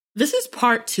This is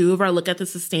part 2 of our look at the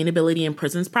Sustainability in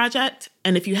Prisons project,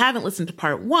 and if you haven't listened to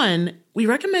part 1, we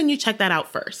recommend you check that out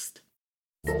first.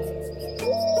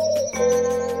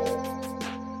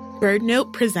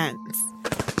 BirdNote presents.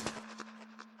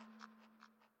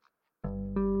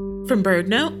 From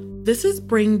BirdNote, this is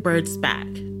Bring Birds Back.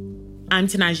 I'm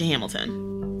Tanaja Hamilton.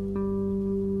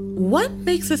 What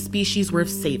makes a species worth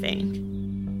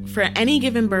saving? For any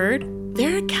given bird,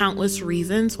 there are countless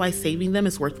reasons why saving them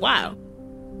is worthwhile.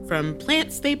 From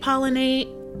plants they pollinate,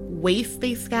 waste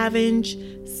they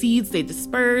scavenge, seeds they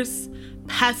disperse,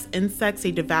 pest insects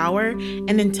they devour,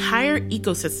 and entire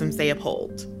ecosystems they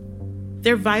uphold.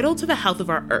 They're vital to the health of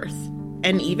our Earth,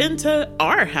 and even to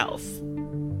our health.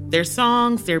 Their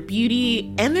songs, their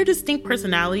beauty, and their distinct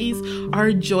personalities are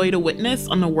a joy to witness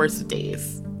on the worst of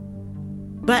days.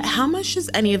 But how much does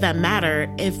any of that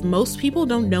matter if most people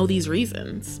don't know these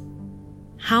reasons?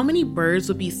 How many birds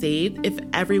would be saved if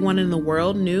everyone in the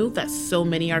world knew that so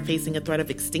many are facing a threat of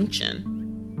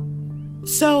extinction?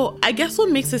 So I guess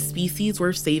what makes a species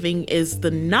worth saving is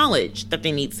the knowledge that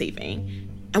they need saving,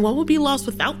 and what would be lost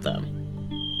without them.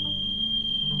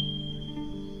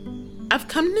 I've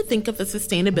come to think of the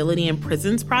Sustainability in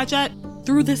Prisons project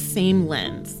through the same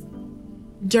lens.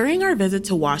 During our visit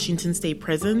to Washington State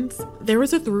prisons, there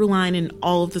was a through line in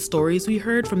all of the stories we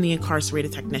heard from the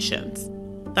incarcerated technicians.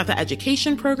 That the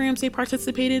education programs they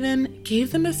participated in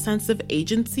gave them a sense of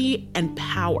agency and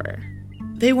power.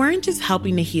 They weren't just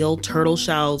helping to heal turtle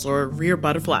shells or rear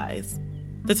butterflies.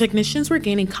 The technicians were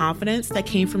gaining confidence that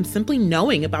came from simply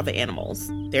knowing about the animals,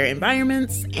 their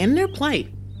environments, and their plight.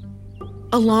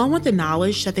 Along with the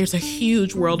knowledge that there's a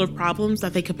huge world of problems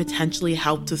that they could potentially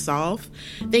help to solve,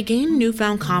 they gained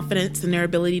newfound confidence in their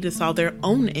ability to solve their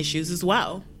own issues as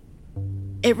well.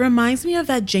 It reminds me of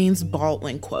that James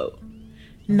Baldwin quote.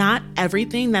 Not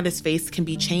everything that is faced can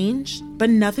be changed, but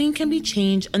nothing can be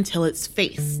changed until it's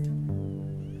faced.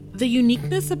 The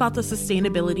uniqueness about the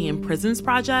Sustainability in Prisons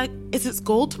project is its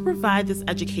goal to provide this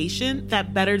education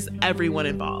that betters everyone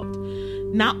involved,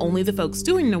 not only the folks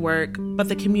doing the work, but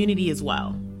the community as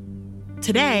well.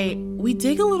 Today, we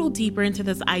dig a little deeper into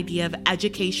this idea of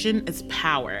education as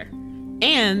power,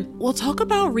 and we'll talk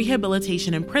about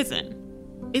rehabilitation in prison.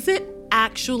 Is it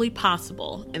actually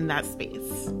possible in that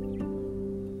space?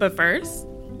 But first,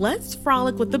 let's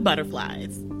frolic with the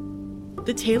butterflies.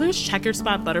 The Taylor's Checker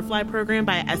Spot Butterfly Program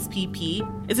by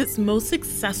SPP is its most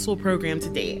successful program to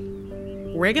date.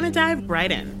 We're gonna dive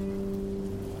right in.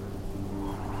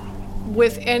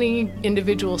 With any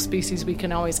individual species, we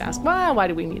can always ask, well, why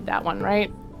do we need that one,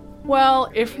 right?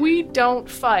 Well, if we don't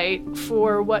fight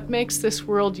for what makes this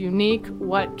world unique,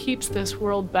 what keeps this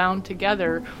world bound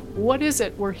together, what is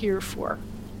it we're here for?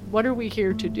 What are we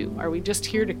here to do? Are we just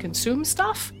here to consume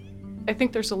stuff? I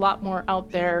think there's a lot more out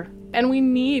there, and we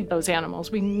need those animals.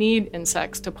 We need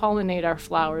insects to pollinate our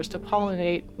flowers, to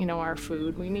pollinate, our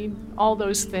food. We need all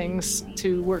those things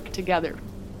to work together.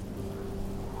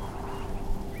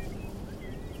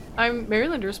 I'm Mary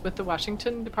Linders with the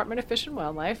Washington Department of Fish and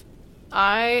Wildlife.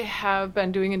 I have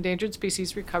been doing endangered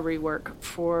species recovery work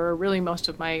for really most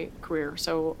of my career,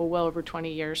 so well over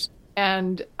 20 years.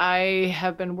 And I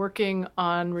have been working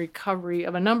on recovery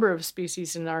of a number of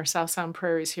species in our South Sound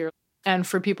prairies here. And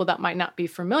for people that might not be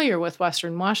familiar with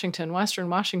Western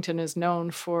Washington is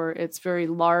known for its very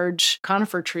large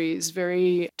conifer trees,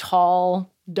 very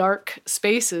tall, dark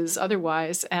spaces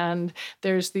otherwise. And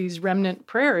there's these remnant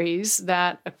prairies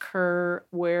that occur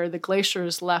where the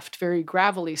glaciers left very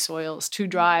gravelly soils too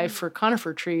dry for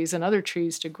conifer trees and other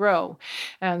trees to grow.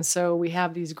 And so we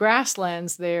have these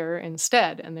grasslands there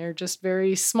instead, and they're just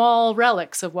very small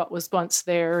relics of what was once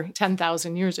there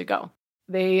 10,000 years ago.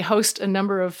 They host a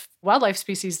number of wildlife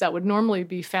species that would normally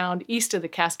be found east of the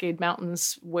Cascade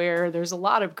Mountains, where there's a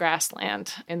lot of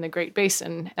grassland in the Great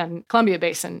Basin and Columbia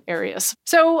Basin areas.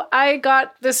 So I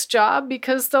got this job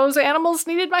because those animals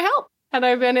needed my help. And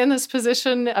I've been in this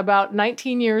position about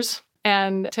 19 years.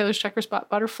 And Taylor's Checker Spot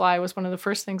Butterfly was one of the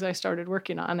first things I started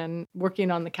working on. And working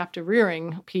on the captive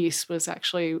rearing piece was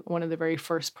actually one of the very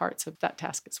first parts of that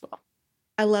task as well.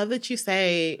 I love that you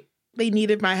say they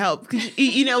needed my help.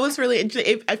 What's really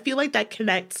interesting, I feel like that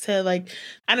connects to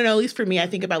I don't know, at least for me, I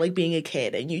think about being a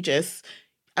kid and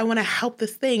I want to help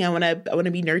this thing. I want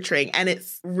to be nurturing. And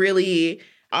it's really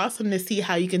awesome to see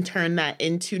how you can turn that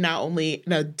into not only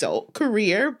an adult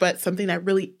career, but something that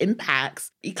really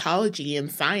impacts ecology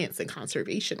and science and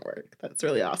conservation work. That's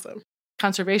really awesome.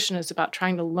 Conservation is about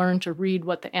trying to learn to read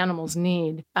what the animals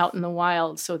need out in the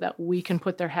wild so that we can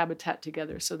put their habitat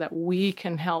together, so that we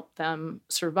can help them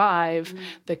survive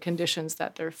the conditions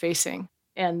that they're facing.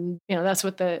 And, that's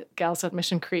what the gals at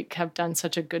Mission Creek have done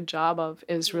such a good job of,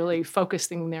 is really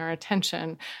focusing their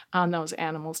attention on those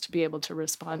animals to be able to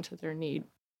respond to their need.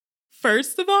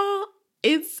 First of all,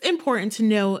 it's important to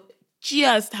know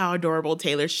just how adorable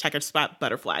Taylor's checker spot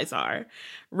butterflies are.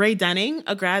 Ray Dunning,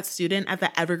 a grad student at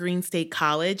the Evergreen State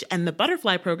College and the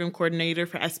butterfly program coordinator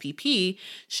for SPP,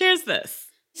 shares this.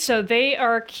 So they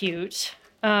are cute.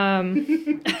 They're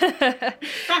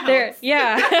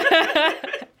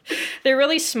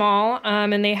really small,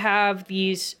 and they have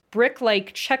these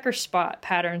brick-like checker spot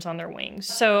patterns on their wings.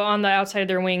 So on the outside of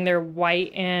their wing, they're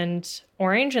white and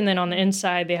orange, and then on the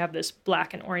inside, they have this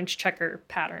black and orange checker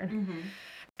pattern. Mm-hmm.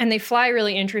 And they fly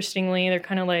really interestingly. They're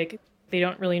kind of like, they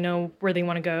don't really know where they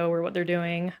want to go or what they're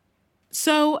doing.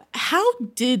 So how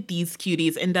did these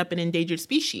cuties end up in endangered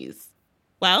species?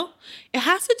 Well, it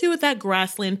has to do with that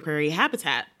grassland prairie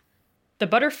habitat. The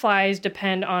butterflies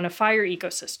depend on a fire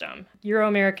ecosystem.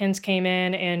 Euro-Americans came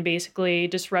in and basically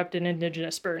disrupted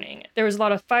indigenous burning. There was a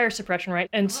lot of fire suppression, right?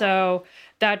 And so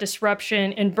that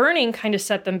disruption and burning kind of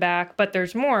set them back, but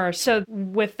there's more. So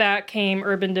with that came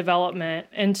urban development.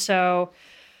 And so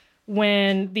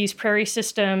when these prairie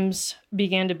systems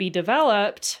began to be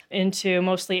developed into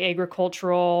mostly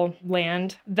agricultural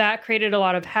land, that created a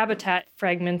lot of habitat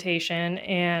fragmentation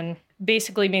and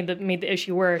basically made the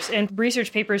issue worse. And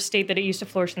research papers state that it used to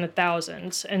flourish in the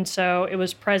thousands. And so it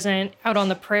was present out on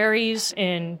the prairies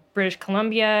in British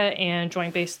Columbia and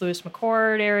Joint Base Lewis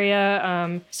McChord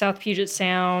area, South Puget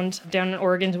Sound, down in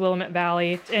Oregon's Willamette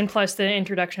Valley, and plus the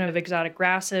introduction of exotic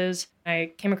grasses.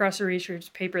 I came across a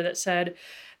research paper that said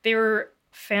they were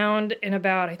found in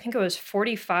about, I think it was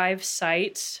 45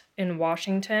 sites in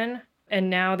Washington, and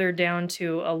now they're down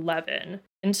to 11.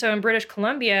 And so in British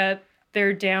Columbia,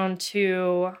 they're down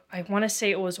to, I want to say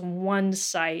it was one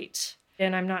site,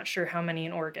 and I'm not sure how many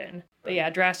in Oregon. But yeah,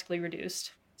 drastically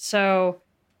reduced. So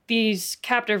these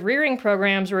captive rearing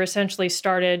programs were essentially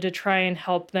started to try and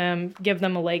help them, give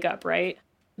them a leg up, right?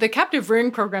 The captive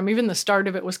rearing program, even the start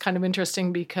of it was kind of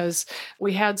interesting because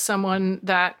we had someone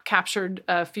that captured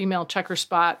a female checker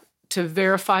spot to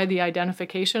verify the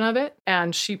identification of it.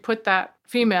 And she put that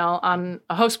female on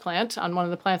a host plant, on one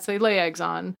of the plants they lay eggs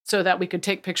on, so that we could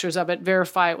take pictures of it,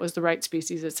 verify it was the right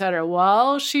species, et cetera.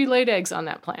 Well, she laid eggs on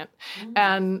that plant. Mm-hmm.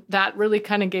 And that really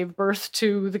kind of gave birth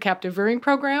to the captive rearing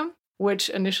program, which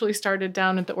initially started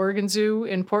down at the Oregon Zoo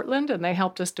in Portland, and they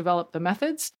helped us develop the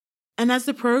methods. And as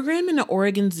the program in the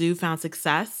Oregon Zoo found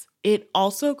success, it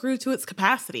also grew to its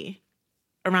capacity.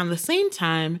 Around the same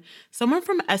time, someone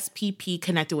from SPP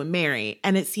connected with Mary,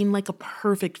 and it seemed like a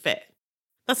perfect fit.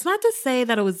 That's not to say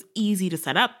that it was easy to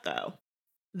set up, though.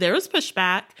 There was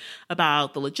pushback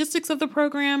about the logistics of the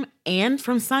program and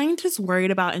from scientists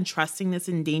worried about entrusting this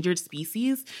endangered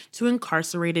species to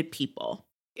incarcerated people.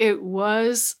 It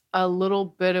was a little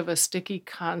bit of a sticky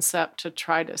concept to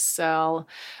try to sell,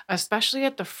 especially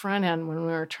at the front end when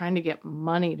we were trying to get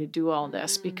money to do all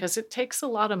this, because it takes a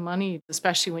lot of money,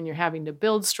 especially when you're having to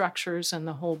build structures and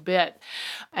the whole bit.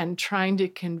 And trying to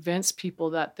convince people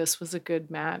that this was a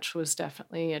good match was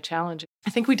definitely a challenge. I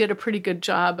think we did a pretty good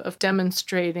job of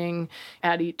demonstrating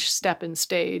at each step and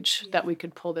stage that we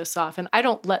could pull this off. And I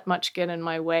don't let much get in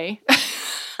my way.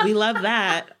 We love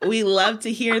that. We love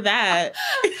to hear that.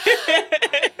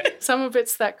 Some of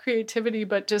it's that creativity,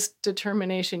 but just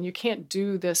determination. You can't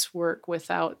do this work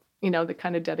without, the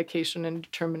kind of dedication and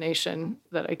determination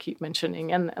that I keep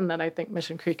mentioning and that I think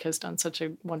Mission Creek has done such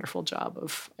a wonderful job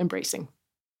of embracing.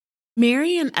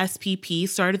 Mary and SPP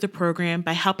started the program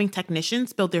by helping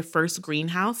technicians build their first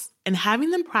greenhouse and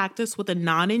having them practice with a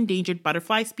non-endangered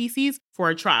butterfly species for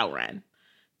a trial run.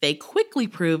 They quickly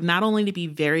proved not only to be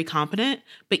very competent,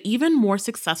 but even more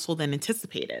successful than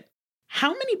anticipated.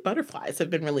 How many butterflies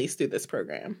have been released through this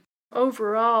program?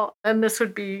 Overall, and this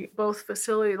would be both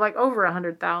facilities, like over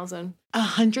 100,000.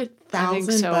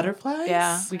 100,000 so. Butterflies?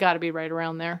 Yeah, we got to be right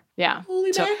around there. Yeah.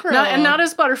 Holy mackerel. Not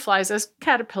as butterflies, as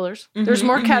caterpillars. Mm-hmm, There's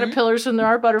more caterpillars than there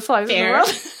are butterflies in the world.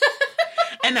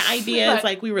 And the idea is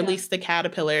like we release the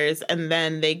caterpillars and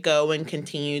then they go and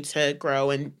continue to grow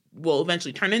and will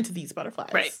eventually turn into these butterflies.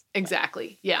 Right.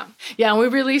 Exactly. Yeah. Yeah. And we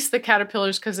release the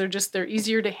caterpillars because they're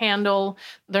easier to handle.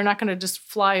 They're not going to just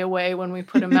fly away when we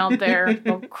put them out there.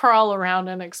 They'll crawl around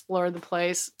and explore the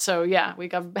place. So yeah, we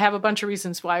have a bunch of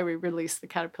reasons why we release the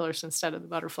caterpillars instead of the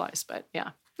butterflies. But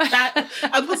yeah.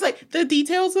 I was like, the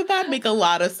details of that make a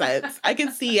lot of sense. I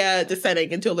can see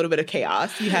descending into a little bit of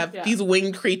chaos. You have these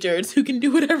winged creatures who can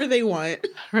do whatever they want.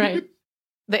 Right.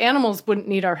 The animals wouldn't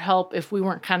need our help if we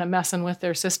weren't kind of messing with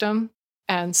their system.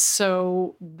 And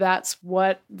so that's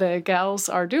what the gals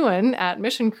are doing at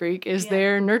Mission Creek is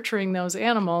they're nurturing those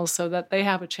animals so that they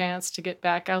have a chance to get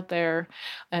back out there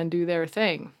and do their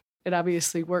thing. It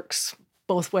obviously works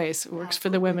both ways. It works for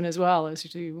the women as well,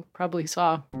 as you probably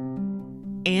saw.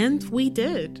 And we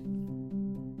did.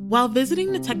 While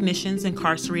visiting the technicians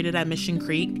incarcerated at Mission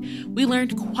Creek, we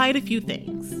learned quite a few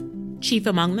things. Chief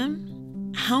among them,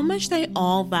 how much they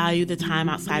all value the time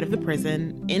outside of the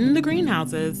prison, in the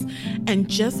greenhouses, and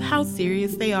just how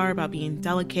serious they are about being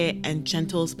delicate and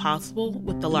gentle as possible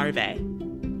with the larvae.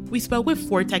 We spoke with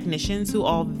 4 technicians who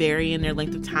all vary in their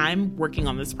length of time working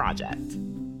on this project.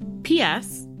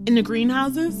 P.S. In the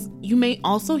greenhouses, you may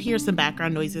also hear some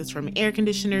background noises from air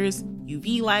conditioners,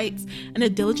 UV lights, and the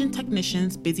diligent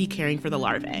technicians busy caring for the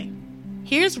larvae.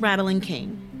 Here's Rattling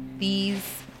King. These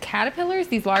caterpillars,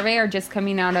 these larvae are just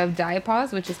coming out of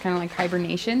diapause, which is kind of like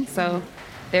hibernation. So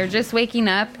they're just waking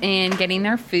up and getting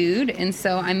their food. And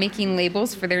so I'm making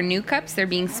labels for their new cups. They're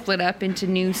being split up into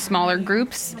new smaller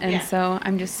groups. And so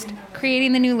I'm just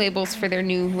creating the new labels for their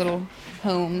new little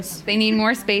homes. They need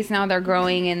more space now. They're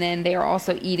growing. And then they are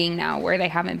also eating now where they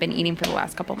haven't been eating for the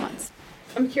last couple months.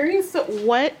 I'm curious,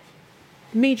 what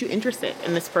made you interested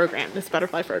in this program, this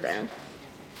butterfly program?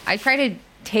 I try to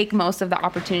take most of the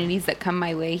opportunities that come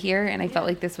my way here, and I felt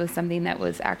like this was something that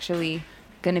was actually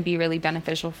going to be really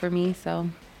beneficial for me. So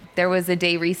there was a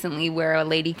day recently where a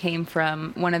lady came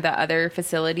from one of the other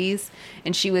facilities,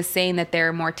 and she was saying that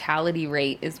their mortality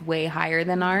rate is way higher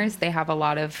than ours. They have a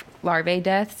lot of larvae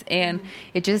deaths, and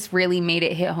it just really made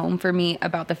it hit home for me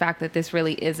about the fact that this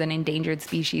really is an endangered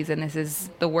species, and this is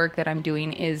the work that I'm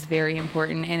doing is very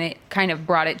important, and it kind of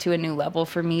brought it to a new level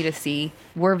for me to see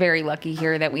we're very lucky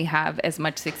here that we have as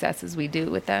much success as we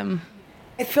do with them.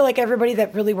 I feel like everybody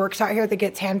that really works out here, that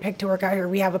gets handpicked to work out here,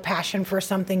 we have a passion for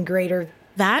something greater.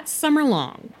 That's Summer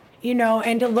Long. You know,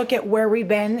 and to look at where we've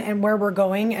been and where we're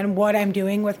going and what I'm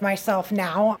doing with myself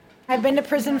now. I've been to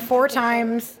prison 4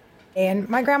 times, and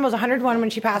my grandma was 101 when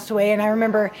she passed away, and I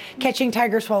remember catching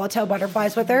tiger swallowtail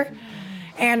butterflies with her.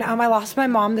 And I lost my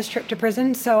mom this trip to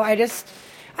prison, so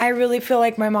I really feel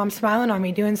like my mom's smiling on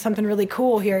me, doing something really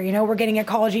cool here. You know, we're getting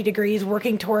ecology degrees,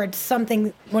 working towards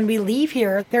something. When we leave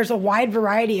here, there's a wide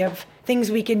variety of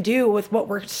things we can do with what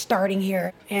we're starting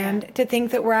here. And to think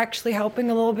that we're actually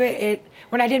helping a little bit,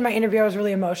 when I did my interview, I was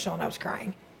really emotional and I was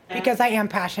crying because I am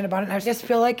passionate about it. And I just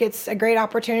feel like it's a great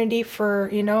opportunity for,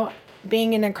 you know,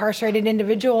 being an incarcerated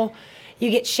individual.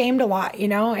 You get shamed a lot, you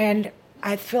know, and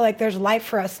I feel like there's life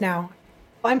for us now.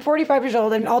 I'm 45 years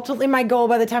old, and ultimately my goal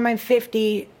by the time I'm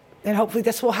 50, and hopefully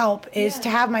this will help, is to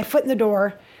have my foot in the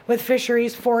door with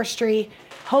fisheries, forestry.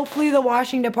 Hopefully the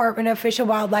Washington Department of Fish and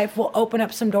Wildlife will open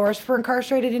up some doors for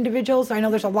incarcerated individuals. I know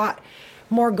there's a lot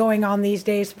more going on these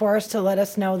days for us to let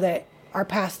us know that our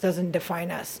past doesn't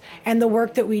define us. And the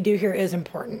work that we do here is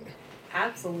important.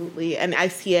 Absolutely. And I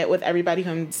see it with everybody who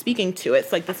I'm speaking to.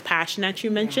 It's like this passion that you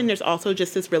mentioned. There's also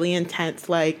just this really intense,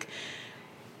 like,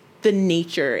 the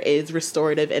nature is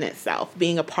restorative in itself.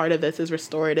 Being a part of this is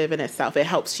restorative in itself. It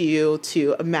helps you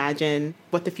to imagine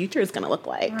what the future is going to look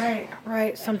like.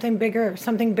 Right. Something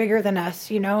bigger than us,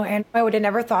 you know. And I would have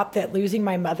never thought that losing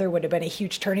my mother would have been a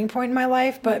huge turning point in my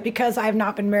life. But because I've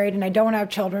not been married and I don't have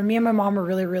children, me and my mom are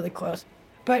really, really close.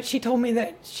 But she told me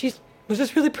that she was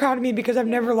just really proud of me because I've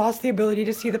never lost the ability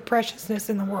to see the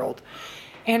preciousness in the world.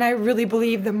 And I really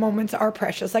believe the moments are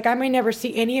precious. Like, I may never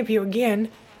see any of you again,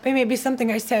 but maybe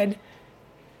something I said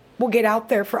will get out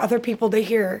there for other people to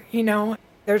hear, you know.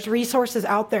 There's resources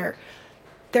out there.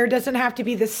 There doesn't have to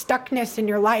be this stuckness in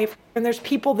your life. And there's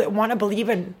people that want to believe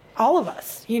in all of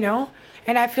us, you know.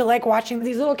 And I feel like watching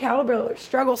these little caterpillars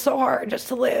struggle so hard just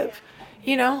to live,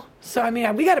 you know. So, I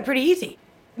mean, we got it pretty easy.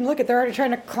 And look, they're already trying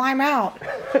to climb out.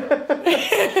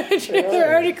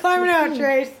 They're already climbing out,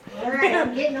 Trace. All right,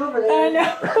 I'm getting over there. I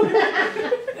know.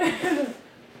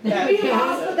 We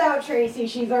lost without Tracy.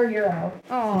 She's our hero.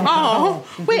 Oh,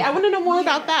 wait, I want to know more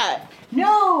about that.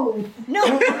 No.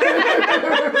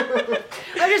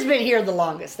 I've just been here the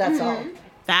longest, that's all.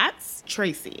 That's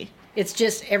Tracy. It's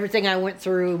just everything I went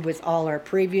through with all our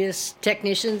previous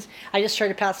technicians. I just try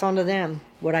to pass on to them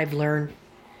what I've learned,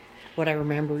 what I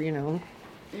remember, you know.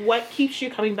 What keeps you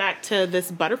coming back to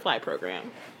this butterfly program?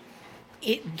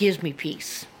 It gives me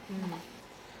peace.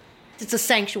 It's a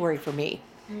sanctuary for me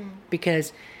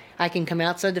because I can come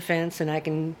outside the fence and I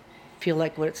can feel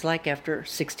like what it's like after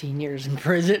 16 years in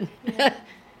prison.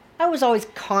 I was always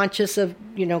conscious of,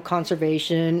 you know,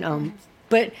 conservation,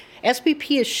 but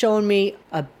SBP has shown me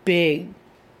a big,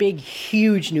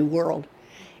 huge new world,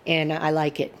 and I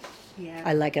like it. Yeah.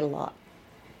 I like it a lot.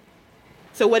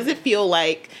 So what does it feel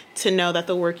like to know that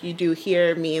the work you do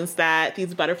here means that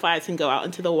these butterflies can go out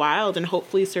into the wild and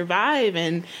hopefully survive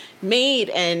and mate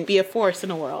and be a force in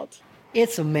the world?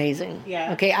 It's amazing.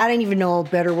 Yeah. Okay, I don't even know a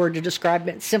better word to describe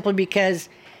it, simply because,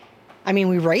 I mean,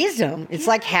 we raised them. It's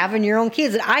like having your own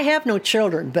kids. I have no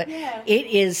children, but it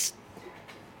is,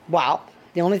 wow.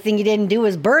 The only thing you didn't do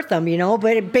is birth them,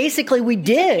 but basically we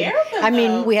did. Them, I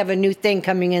mean, we have a new thing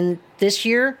coming in this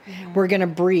year. We're going to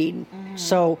breed.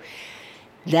 So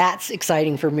that's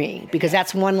exciting for me because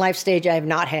that's one life stage I have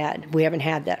not had. We haven't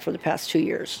had that for the past 2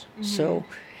 years. So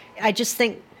I just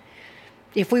think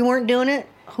if we weren't doing it,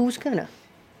 who's gonna?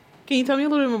 Can you tell me a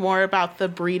little bit more about the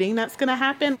breeding that's going to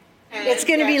happen? It's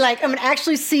going to be like, I'm going to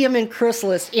actually see them in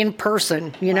chrysalis in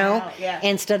person,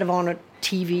 instead of on a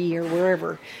TV or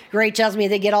wherever. Ray tells me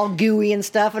they get all gooey and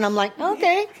stuff, and I'm like,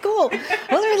 okay, cool.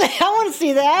 I want to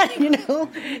see that,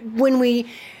 When we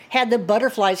had the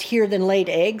butterflies here then laid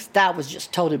eggs, that was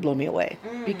just totally blew me away.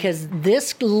 Because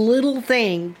this little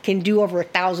thing can do over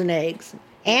 1,000 eggs,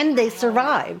 and they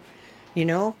survive,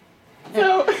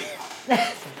 So,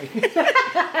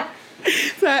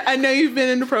 so I know you've been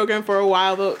in the program for a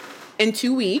while, but in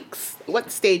 2 weeks, what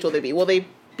stage will they be? Will they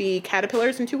be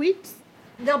caterpillars in 2 weeks?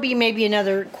 They'll be maybe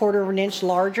another quarter of an inch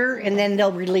larger, and then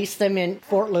they'll release them in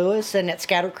Fort Lewis and at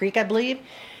Scatter Creek, I believe.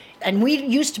 And we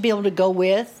used to be able to go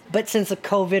with, but since the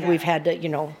COVID, we've had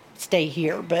to, stay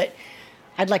here. But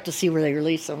I'd like to see where they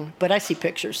release them. But I see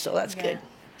pictures, so that's good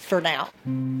for now.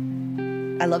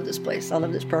 I love this place. I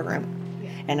love this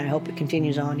program. And I hope it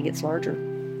continues on and gets larger.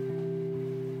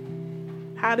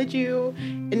 How did you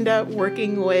end up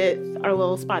working with our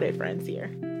little spotted friends here?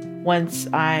 Once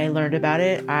I learned about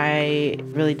it, I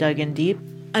really dug in deep.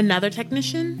 Another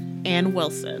technician, Ann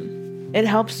Wilson. It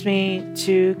helps me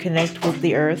to connect with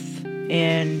the earth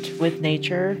and with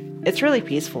nature. It's really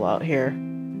peaceful out here.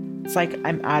 It's like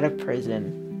I'm out of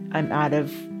prison. I'm out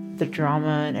of the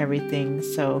drama and everything.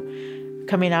 So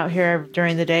coming out here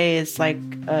during the day is like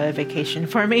a vacation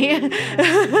for me.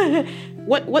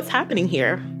 What's happening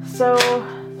here? So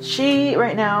she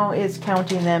right now is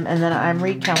counting them, and then I'm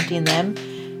recounting them.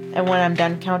 And when I'm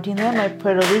done counting them, I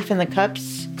put a leaf in the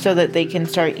cups so that they can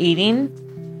start eating.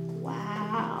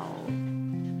 Wow.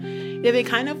 Yeah, they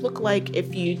kind of look like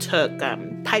if you took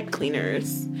pipe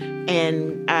cleaners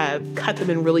and cut them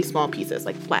in really small pieces,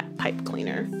 like flat pipe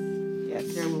cleaner.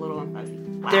 Yes, they're a little fuzzy.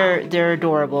 Wow. They're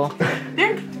adorable.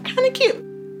 They're kind of cute.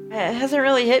 It hasn't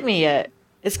really hit me yet.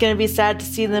 It's going to be sad to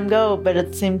see them go, but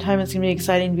at the same time, it's going to be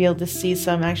exciting to be able to see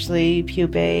some actually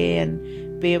pupae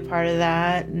and be a part of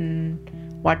that and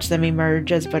watch them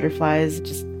emerge as butterflies.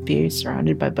 Just be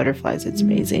surrounded by butterflies. It's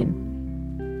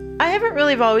amazing. I haven't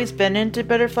really always been into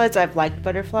butterflies. I've liked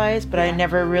butterflies, but I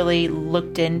never really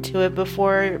looked into it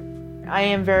before. I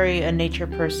am very a nature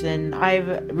person.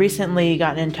 I've recently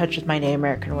gotten in touch with my Native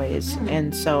American ways,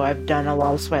 and so I've done a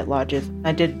lot of sweat lodges.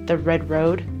 I did the Red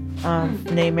Road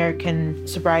Native American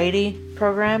sobriety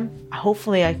program.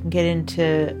 Hopefully I can get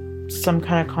into some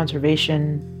kind of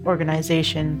conservation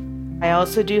organization. I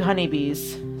also do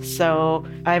honeybees. So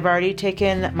I've already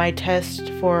taken my test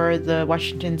for the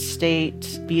Washington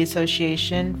State Bee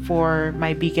Association for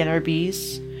my beginner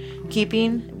bees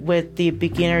keeping. With the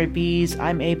beginner bees,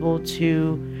 I'm able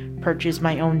to purchase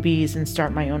my own bees and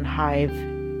start my own hive.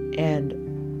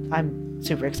 And I'm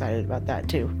super excited about that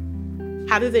too.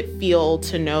 How does it feel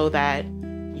to know that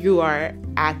you are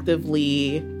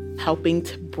actively helping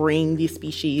to bring these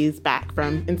species back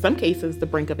from, in some cases, the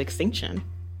brink of extinction?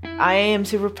 I am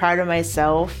super proud of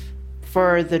myself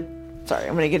for the... Sorry,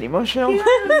 I'm going to get emotional. Yeah,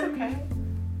 that's okay.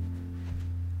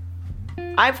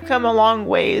 I've come a long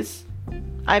ways.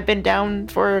 I've been down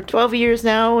for 12 years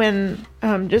now, and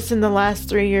just in the last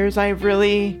 3 years, I've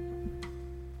really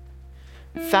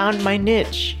found my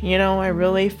niche. I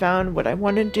really found what I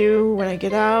want to do when I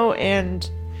get out, and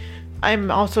I'm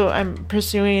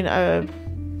pursuing a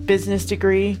business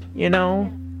degree.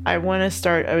 I want to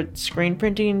start a screen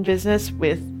printing business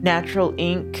with natural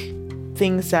ink,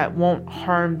 things that won't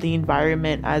harm the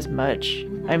environment as much.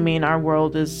 I mean, our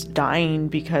world is dying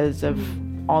because of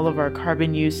all of our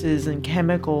carbon uses and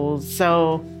chemicals.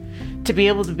 So to be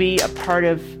able to be a part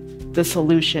of the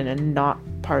solution and not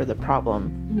part of the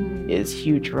problem is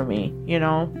huge for me,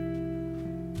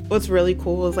 What's really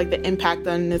cool is the impact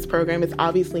on this program is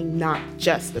obviously not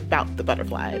just about the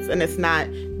butterflies, and it's not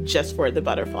just for the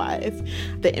butterflies.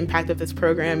 The impact of this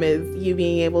program is you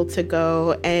being able to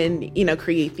go and,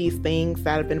 create these things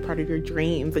that have been part of your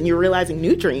dreams, and you're realizing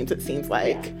new dreams, it seems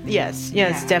like. Yes,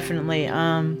 definitely.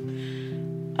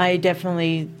 I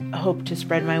definitely hope to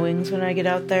spread my wings when I get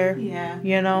out there,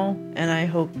 and I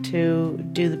hope to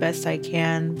do the best I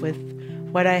can with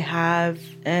what I have,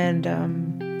 and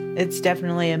it's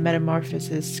definitely a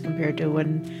metamorphosis compared to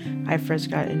when I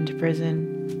first got into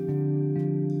prison.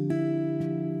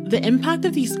 The impact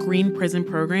of these green prison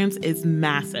programs is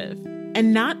massive,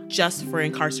 and not just for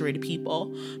incarcerated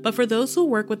people, but for those who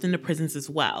work within the prisons as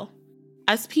well.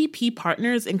 SPP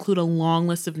partners include a long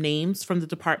list of names from the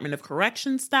Department of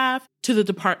Corrections staff to the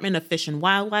Department of Fish and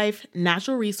Wildlife,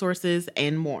 Natural Resources,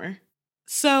 and more.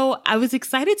 So I was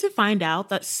excited to find out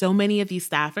that so many of these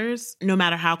staffers, no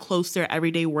matter how close their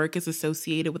everyday work is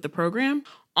associated with the program,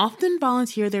 often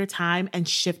volunteer their time and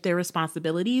shift their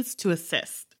responsibilities to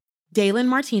assist. Daylin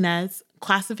Martinez,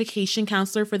 classification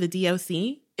counselor for the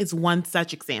DOC, is one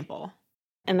such example.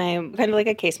 And I'm kind of like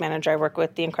a case manager. I work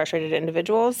with the incarcerated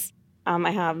individuals.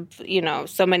 I have,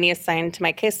 so many assigned to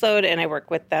my caseload, and I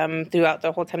work with them throughout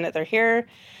the whole time that they're here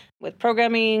with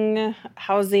programming,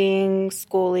 housing,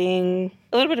 schooling,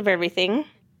 a little bit of everything.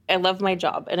 I love my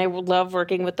job, and I love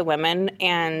working with the women.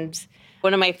 And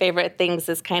one of my favorite things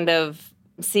is kind of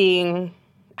seeing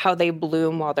how they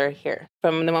bloom while they're here,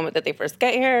 from the moment that they first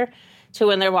get here to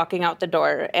when they're walking out the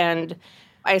door. And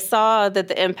I saw that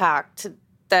the impact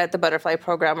that the butterfly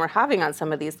program were having on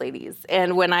some of these ladies.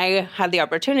 And when I had the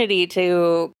opportunity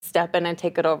to step in and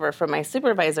take it over from my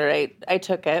supervisor, I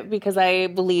took it because I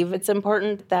believe it's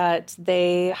important that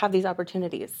they have these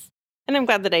opportunities. And I'm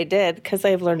glad that I did because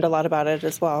I've learned a lot about it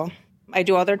as well. I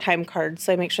do all their time cards,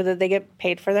 so I make sure that they get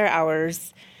paid for their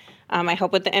hours. I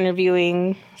help with the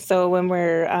interviewing. So when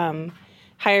we're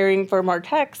hiring for more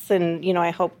techs, and,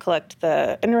 I help collect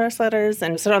the interest letters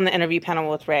and sit on the interview panel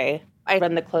with Ray. I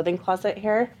run the clothing closet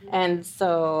here, and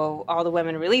so all the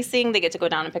women releasing, they get to go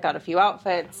down and pick out a few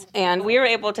outfits. And we were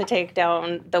able to take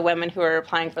down the women who are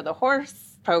applying for the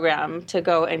horse program to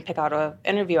go and pick out an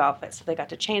interview outfit. So they got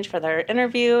to change for their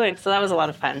interview, and so that was a lot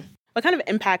of fun. What kind of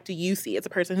impact do you see as a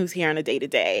person who's here on a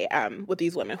day-to-day with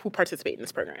these women who participate in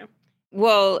this program?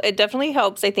 Well, it definitely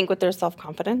helps, I think, with their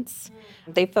self-confidence.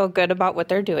 They feel good about what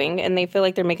they're doing, and they feel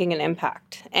like they're making an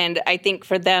impact. And I think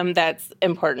for them, that's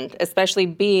important, especially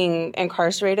being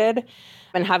incarcerated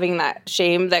and having that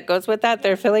shame that goes with that.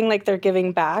 They're feeling like they're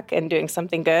giving back and doing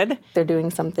something good. They're doing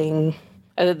something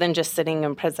other than just sitting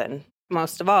in prison.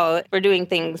 Most of all, we're doing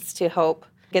things to help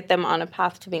get them on a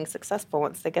path to being successful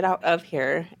once they get out of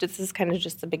here. This is kind of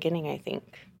just the beginning, I think.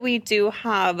 We do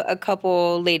have a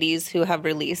couple ladies who have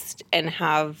released and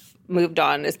have moved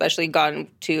on, especially gone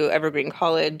to Evergreen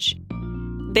College.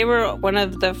 They were one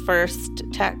of the first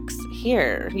techs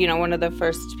here, one of the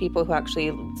first people who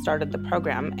actually started the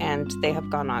program, and they have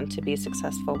gone on to be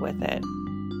successful with it.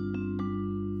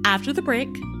 After the break,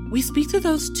 we speak to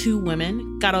those two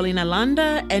women, Carolina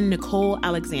Landa and Nicole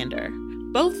Alexander,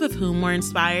 both of whom were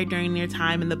inspired during their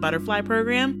time in the Butterfly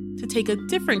program to take a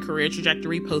different career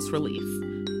trajectory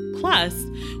post-release. Plus,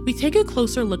 we take a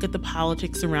closer look at the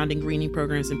politics surrounding greening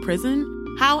programs in prison,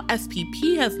 how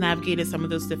SPP has navigated some of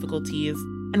those difficulties,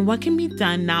 and what can be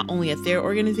done not only at their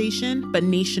organization, but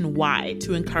nationwide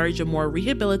to encourage a more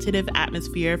rehabilitative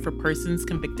atmosphere for persons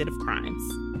convicted of crimes.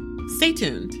 Stay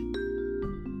tuned.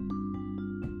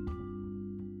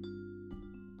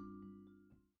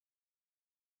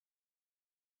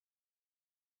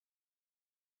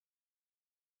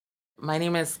 My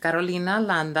name is Carolina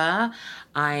Landa.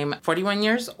 I'm 41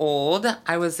 years old.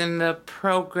 I was in the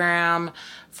program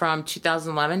from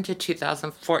 2011 to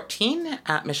 2014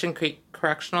 at Mission Creek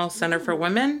Correctional Center for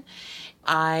Women.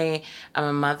 I am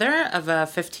a mother of a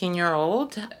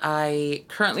 15-year-old. I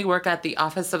currently work at the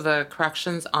Office of the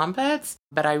Corrections Ombuds,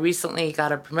 but I recently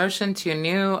got a promotion to a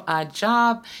new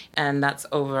job, and that's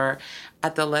over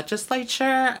at the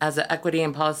legislature as an equity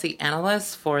and policy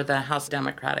analyst for the House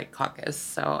Democratic Caucus.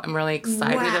 So I'm really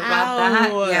excited about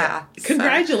that. Yeah.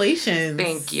 Congratulations. So,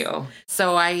 thank you.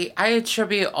 So I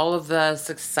attribute all of the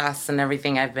success and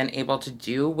everything I've been able to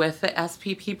do with the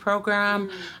SPP program.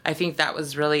 I think that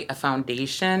was really a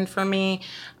foundation for me,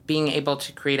 being able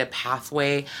to create a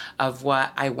pathway of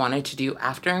what I wanted to do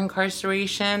after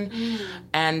incarceration.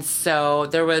 And so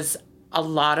there was a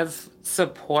lot of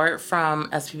support from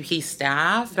SPP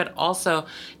staff, but also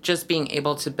just being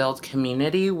able to build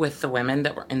community with the women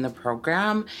that were in the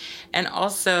program. And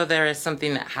also there is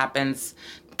something that happens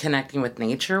connecting with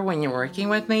nature when you're working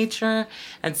with nature.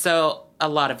 And so a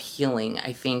lot of healing,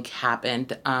 I think,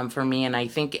 happened for me, and I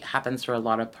think it happens for a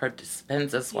lot of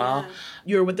participants as well.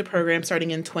 You were with the program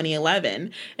starting in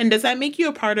 2011, and does that make you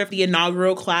a part of the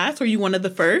inaugural class? Were you one of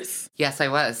the first? Yes, I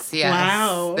was. Yes.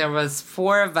 Wow. There was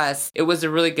 4 of us. It was a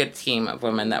really good team of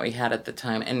women that we had at the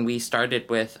time, and we started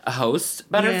with a host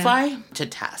butterfly to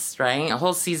test, right? A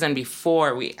whole season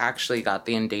before we actually got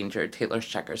the endangered Taylor's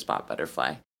checker spot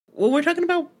butterfly. Well, we're talking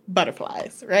about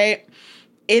butterflies, right?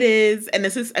 It is, and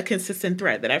this is a consistent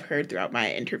thread that I've heard throughout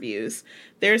my interviews.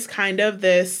 There's kind of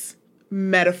this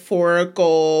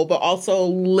metaphorical, but also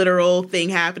literal thing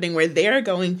happening where they're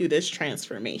going through this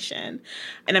transformation.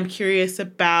 And I'm curious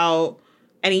about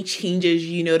any changes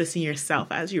you notice in yourself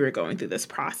as you were going through this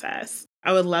process.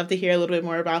 I would love to hear a little bit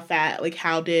more about that. Like,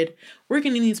 how did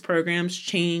working in these programs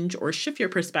change or shift your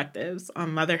perspectives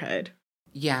on motherhood?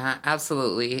 Yeah,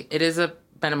 absolutely. It is a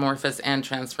metamorphosis and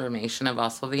transformation of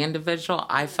also the individual.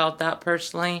 I felt that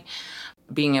personally,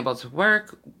 being able to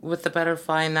work with the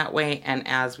butterfly in that way. And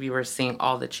as we were seeing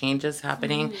all the changes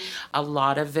happening, a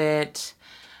lot of it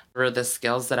were the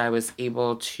skills that I was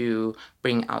able to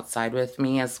bring outside with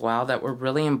me as well that were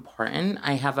really important.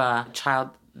 I have a child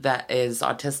that is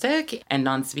autistic and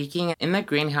non-speaking. In the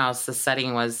greenhouse, the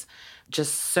setting was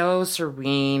just so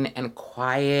serene and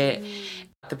quiet.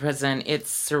 The prison, it's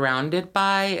surrounded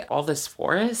by all this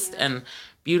forest and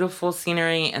beautiful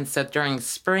scenery. And so during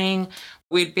spring,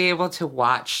 we'd be able to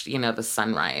watch, the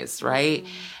sunrise, right?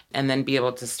 And then be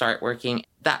able to start working.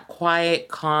 That quiet,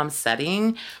 calm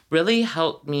setting really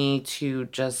helped me to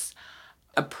just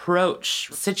approach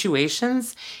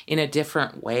situations in a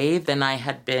different way than I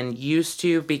had been used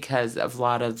to because of a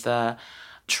lot of the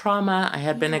trauma I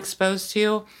had been exposed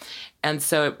to. And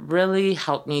so it really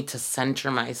helped me to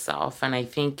center myself. And I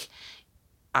think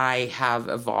I have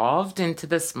evolved into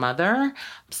this mother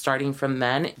starting from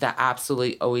then that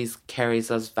absolutely always carries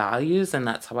those values. And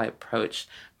that's how I approach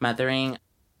mothering.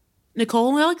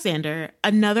 Nicole Alexander,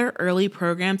 another early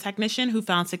program technician who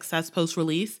found success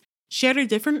post-release, shared a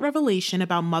different revelation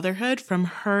about motherhood from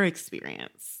her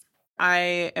experience.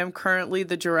 I am currently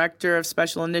the Director of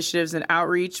Special Initiatives and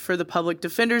Outreach for the Public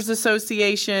Defenders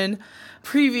Association.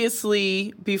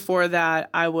 Previously, before that,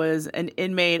 I was an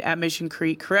inmate at Mission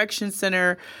Creek Correction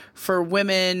Center for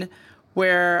women,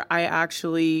 where I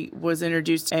actually was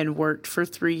introduced and worked for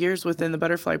 3 years within the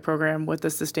Butterfly Program with the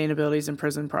Sustainabilities in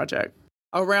Prison Project.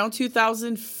 Around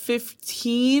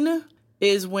 2015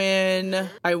 is when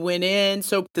I went in.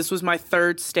 So this was my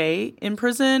third stay in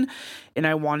prison, and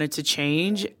I wanted to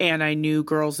change. And I knew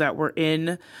girls that were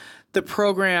in the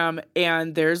program,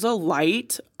 and there's a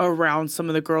light around some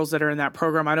of the girls that are in that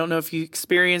program. I don't know if you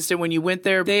experienced it when you went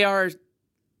there. They are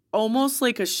almost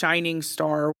like a shining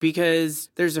star because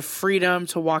there's a freedom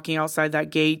to walking outside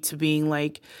that gate to being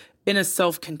like in a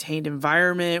self-contained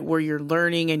environment where you're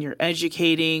learning and you're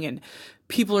educating and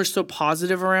people are so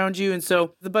positive around you. And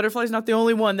so the butterfly is not the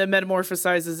only one that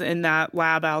metamorphosizes in that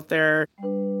lab out there.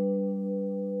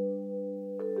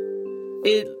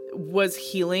 It was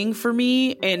healing for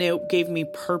me, and it gave me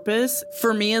purpose.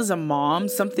 For me as a mom,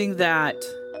 something that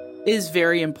is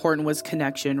very important was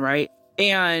connection, right?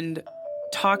 And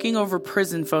talking over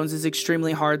prison phones is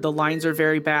extremely hard. The lines are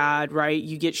very bad, right?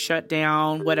 You get shut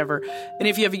down, whatever. And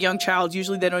if you have a young child,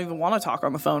 usually they don't even want to talk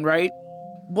on the phone, right?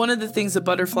 One of the things that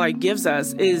Butterfly gives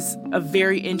us is a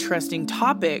very interesting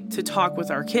topic to talk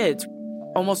with our kids.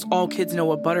 Almost all kids know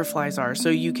what butterflies are, so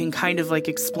you can kind of like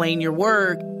explain your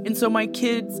work. And so my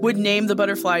kids would name the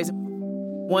butterflies.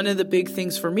 One of the big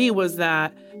things for me was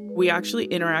that we actually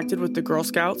interacted with the Girl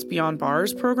Scouts Beyond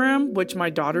Bars program, which my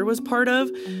daughter was part of.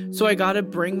 So I got to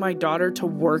bring my daughter to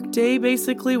work day,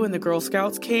 basically, when the Girl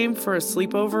Scouts came for a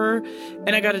sleepover.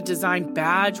 And I got to design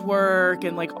badge work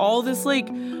and like all this like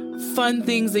fun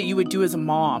things that you would do as a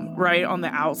mom, right? On the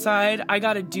outside, I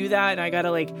got to do that. And I got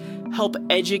to like help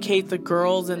educate the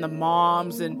girls and the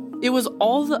moms. And it was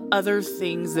all the other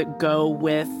things that go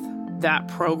with that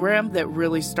program that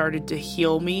really started to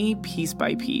heal me piece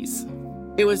by piece.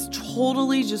 It was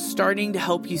totally just starting to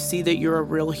help you see that you're a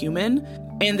real human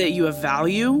and that you have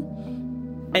value.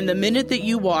 And the minute that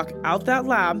you walk out that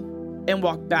lab and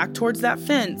walk back towards that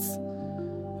fence,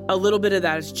 a little bit of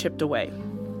that is chipped away,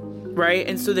 right?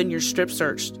 And so then you're strip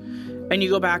searched and you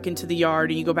go back into the yard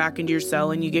and you go back into your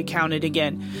cell and you get counted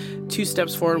again. 2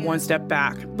 steps forward, 1 step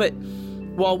back. But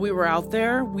while we were out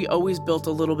there, we always built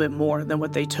a little bit more than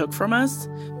what they took from us.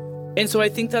 And so I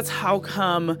think that's how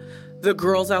come the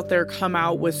girls out there come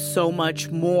out with so much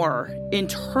more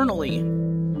internally.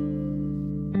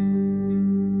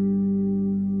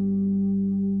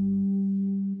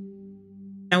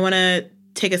 I want to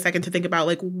take a second to think about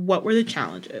like what were the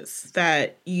challenges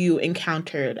that you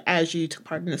encountered as you took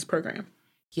part in this program?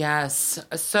 Yes.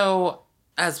 So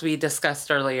as we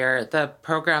discussed earlier, the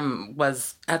program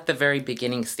was at the very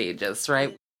beginning stages,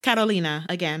 right? Carolina,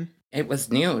 again. It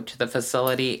was new to the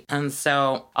facility. And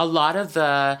so a lot of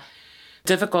the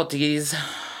difficulties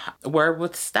were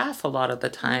with staff a lot of the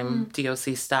time,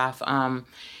 DOC staff.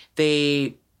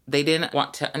 They didn't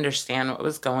want to understand what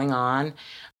was going on.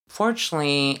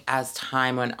 Fortunately, as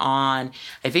time went on,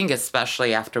 I think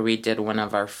especially after we did one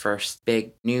of our first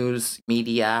big news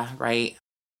media, right?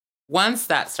 Once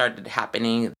that started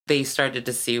happening, they started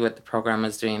to see what the program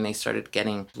was doing. They started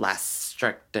getting less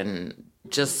strict and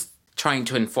just trying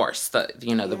to enforce the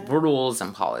rules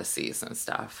and policies and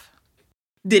stuff.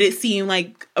 Did it seem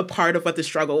like a part of what the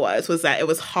struggle was that it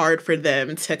was hard for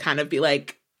them to kind of be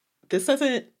like, this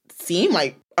doesn't seem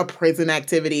like a prison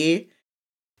activity?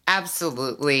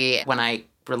 Absolutely. When I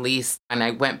released and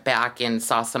I went back and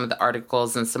saw some of the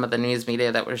articles and some of the news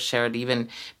media that were shared, even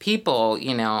people,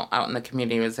 out in the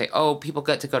community would say, oh, people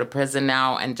get to go to prison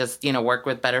now and just, work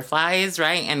with butterflies,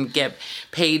 right? And get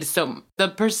paid. So the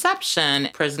perception,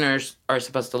 prisoners are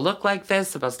supposed to look like this,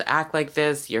 supposed to act like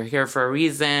this. You're here for a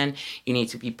reason. You need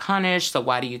to be punished. So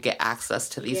why do you get access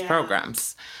to these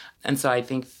programs? And so I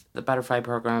think the Butterfly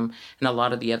program and a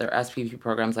lot of the other SPP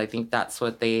programs, I think that's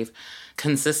what they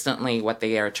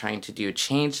are trying to do,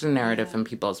 change the narrative in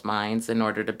people's minds in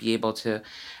order to be able to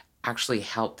actually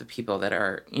help the people that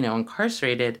are,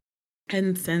 incarcerated.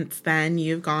 And since then,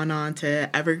 you've gone on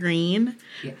to Evergreen,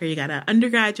 where you got an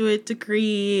undergraduate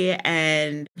degree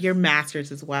and your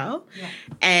master's as well. Yeah.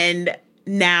 And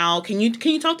now, can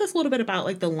you talk to us a little bit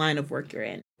about the line of work you're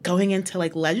in? Going into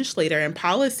legislator and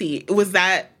policy, was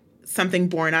that something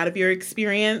born out of your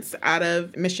experience out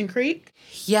of Mission Creek?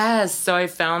 Yes. So I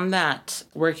found that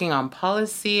working on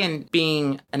policy and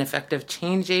being an effective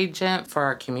change agent for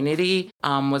our community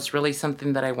was really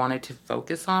something that I wanted to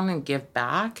focus on and give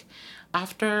back.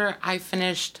 After I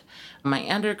finished my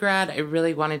undergrad, I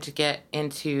really wanted to get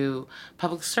into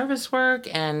public service work,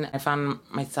 and I found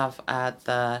myself at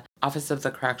the Office of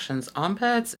the Corrections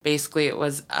Ombuds. Basically, it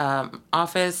was an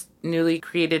office newly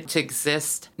created to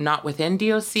exist not within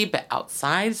DOC, but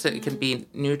outside, so it can be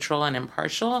neutral and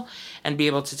impartial and be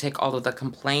able to take all of the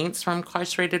complaints from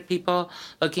incarcerated people,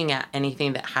 looking at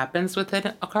anything that happens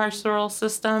within a carceral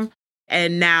system.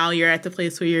 And now you're at the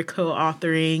place where you're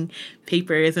co-authoring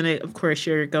papers, and of course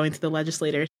you're going to the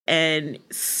legislator. And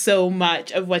so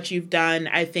much of what you've done,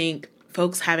 I think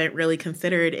folks haven't really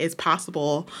considered is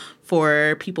possible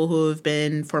for people who have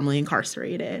been formerly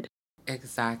incarcerated.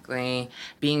 Exactly.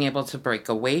 Being able to break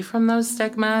away from those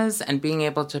stigmas and being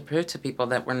able to prove to people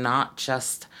that we're not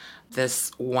just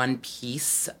this one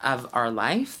piece of our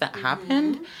life that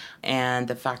happened, and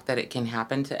the fact that it can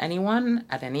happen to anyone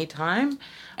at any time.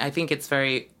 I think it's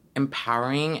very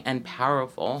empowering and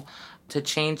powerful to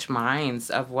change minds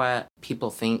of what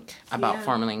people think about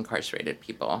formerly incarcerated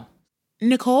people.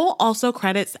 Nicole also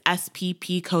credits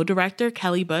SPP co-director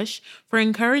Kelly Bush for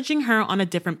encouraging her on a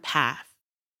different path.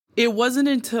 It wasn't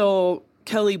until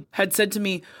Kelly had said to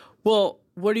me, well,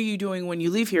 what are you doing when you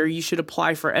leave here? You should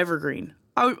apply for Evergreen.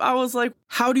 I was like,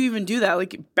 how do you even do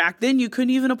that? Back then, you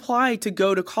couldn't even apply to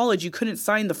go to college. You couldn't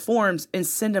sign the forms and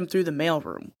send them through the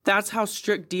mailroom. That's how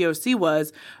strict DOC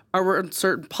was around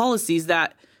certain policies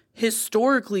that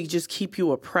historically just keep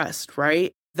you oppressed,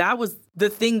 right? That was the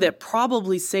thing that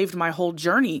probably saved my whole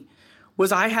journey,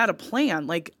 was I had a plan.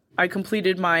 I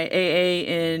completed my AA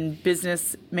in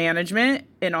business management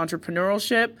and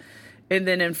entrepreneurship. And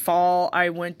then in fall, I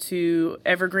went to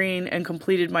Evergreen and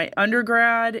completed my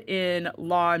undergrad in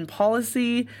law and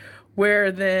policy,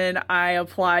 where then I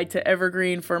applied to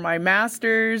Evergreen for my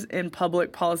master's in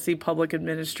public policy, public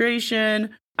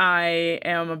administration. I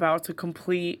am about to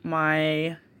complete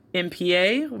my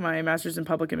MPA, my master's in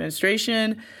public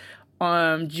administration,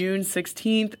 on June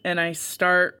 16th, and I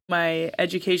start my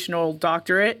educational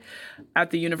doctorate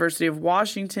at the University of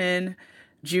Washington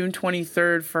June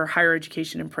 23rd for higher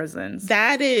education in prisons.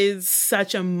 That is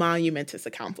such a monumentous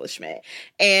accomplishment.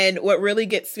 And what really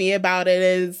gets me about it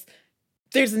is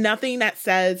there's nothing that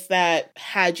says that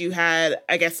had you had,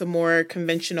 I guess, a more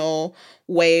conventional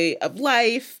way of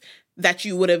life, that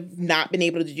you would have not been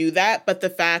able to do that. But the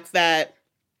fact that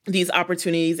these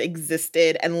opportunities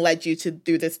existed and led you to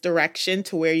do this direction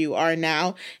to where you are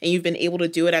now, and you've been able to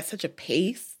do it at such a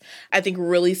pace, I think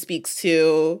really speaks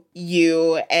to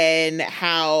you and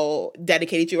how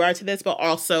dedicated you are to this, but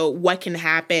also what can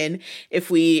happen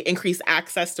if we increase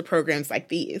access to programs like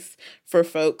these for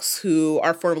folks who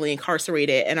are formerly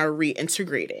incarcerated and are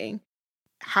reintegrating.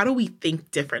 How do we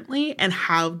think differently, and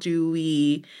how do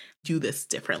we do this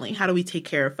differently? How do we take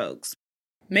care of folks?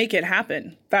 Make it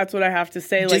happen. That's what I have to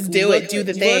say. Just do it. Do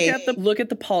the thing. Look at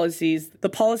the policies. The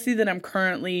policy that I'm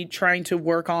currently trying to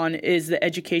work on is the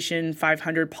Education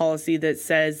 500 policy that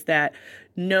says that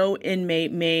no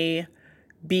inmate may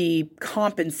be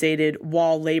compensated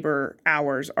while labor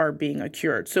hours are being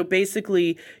accrued. So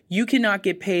basically, you cannot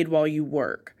get paid while you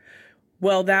work.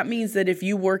 Well, that means that if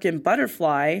you work in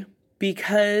Butterfly,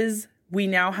 because we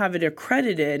now have it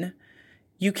accredited,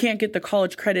 you can't get the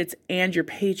college credits and your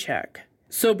paycheck.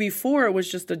 So before it was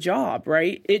just a job,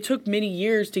 right? It took many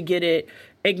years to get it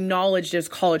acknowledged as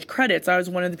college credits. I was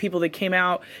one of the people that came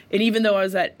out, and even though I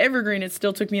was at Evergreen, it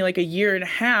still took me like a year and a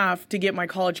half to get my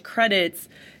college credits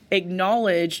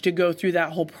acknowledged to go through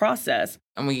that whole process.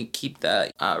 And we keep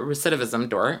the recidivism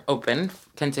door open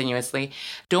continuously.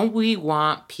 Don't we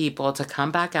want people to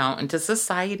come back out into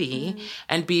society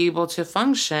and be able to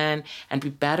function and be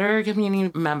better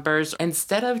community members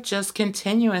instead of just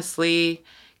continuously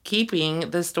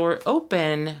keeping this door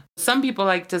open? Some people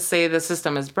like to say the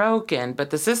system is broken, but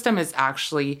the system is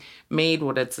actually made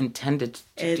what it's intended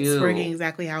to do. It's working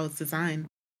exactly how it's designed.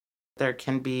 There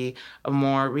can be a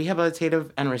more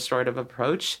rehabilitative and restorative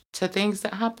approach to things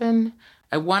that happen.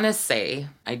 I want to say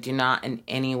I do not in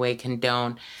any way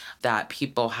condone that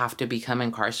people have to become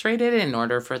incarcerated in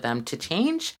order for them to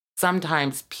change.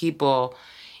 Sometimes people,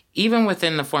 even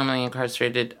within the formerly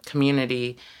incarcerated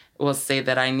community, will say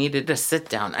that I needed to sit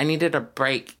down. I needed a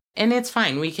break. And it's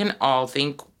fine. We can all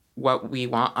think what we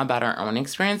want about our own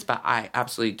experience, but I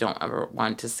absolutely don't ever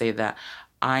want to say that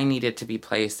I needed to be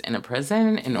placed in a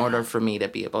prison in order for me to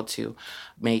be able to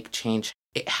make change.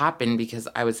 It happened because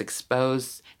I was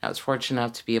exposed. I was fortunate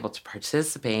enough to be able to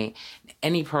participate in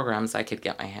any programs I could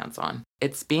get my hands on.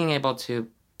 It's being able to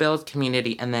build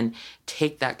community and then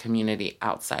take that community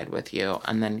outside with you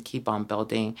and then keep on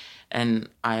building. And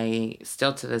I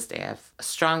still to this day have a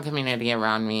strong community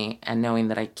around me and knowing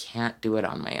that I can't do it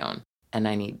on my own. And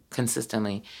I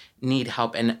consistently need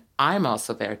help. And I'm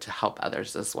also there to help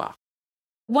others as well.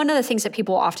 One of the things that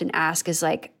people often ask is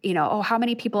like, how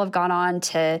many people have gone on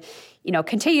to,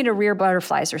 continue to rear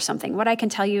butterflies or something? What I can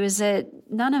tell you is that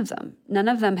none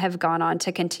of them have gone on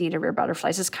to continue to rear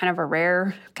butterflies. It's kind of a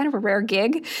rare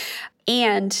gig.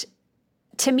 And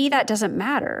to me, that doesn't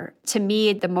matter. To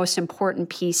me, the most important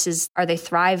piece is, are they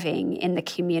thriving in the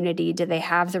community? Do they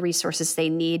have the resources they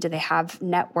need? Do they have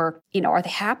network? Are they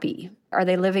happy? Are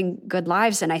they living good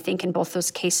lives? And I think in both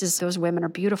those cases, those women are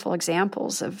beautiful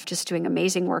examples of just doing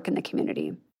amazing work in the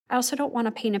community. I also don't want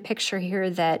to paint a picture here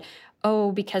that,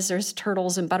 because there's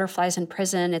turtles and butterflies in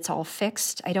prison, it's all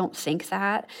fixed. I don't think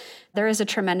that. There is a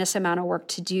tremendous amount of work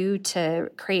to do to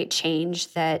create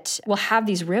change that will have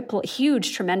these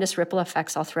huge, tremendous ripple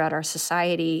effects all throughout our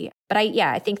society. But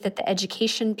I think that the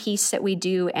education piece that we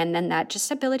do, and then that just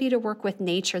ability to work with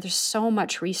nature, there's so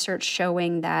much research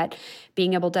showing that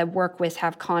being able to work with,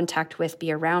 have contact with,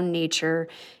 be around nature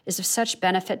is of such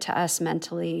benefit to us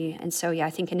mentally. And so, I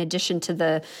think in addition to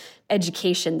the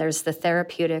education, there's the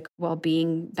therapeutic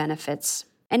well-being benefits.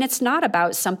 And it's not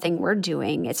about something we're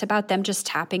doing. It's about them just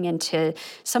tapping into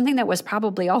something that was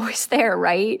probably always there,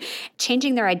 right?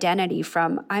 Changing their identity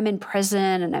from I'm in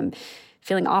prison and I'm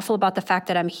feeling awful about the fact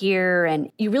that I'm here.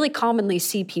 And you really commonly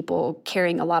see people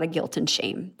carrying a lot of guilt and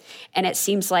shame. And it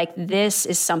seems like this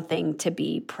is something to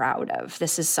be proud of.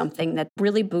 This is something that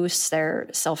really boosts their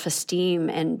self-esteem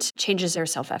and changes their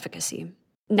self-efficacy.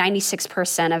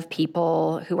 96% of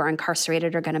people who are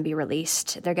incarcerated are going to be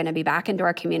released. They're going to be back into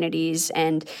our communities.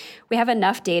 And we have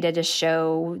enough data to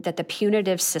show that the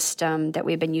punitive system that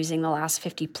we've been using the last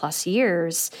 50 plus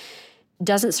years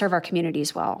doesn't serve our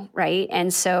communities well, right?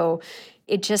 And so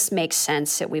it just makes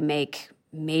sense that we make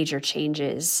major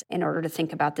changes in order to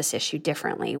think about this issue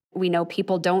differently. We know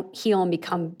people don't heal and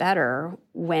become better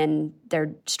when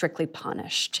they're strictly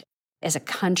punished. As a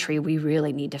country, we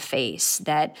really need to face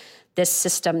that this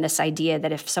system, this idea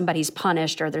that if somebody's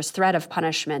punished or there's threat of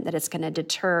punishment, that it's going to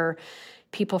deter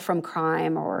people from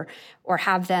crime or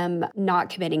have them not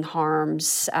committing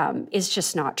harms is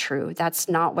just not true. That's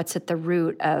not what's at the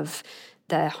root of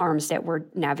the harms that we're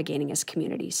navigating as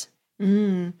communities.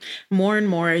 More and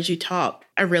more as you talk,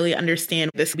 I really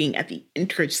understand this being at the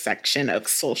intersection of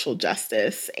social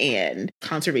justice and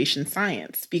conservation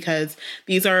science, because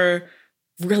these are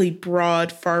really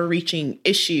broad, far-reaching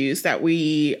issues that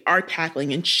we are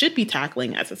tackling and should be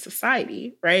tackling as a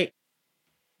society, right?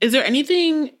 Is there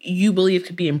anything you believe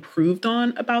could be improved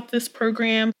on about this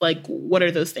program? Like, what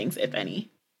are those things, if any?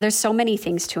 There's so many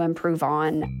things to improve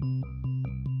on.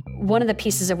 One of the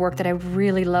pieces of work that I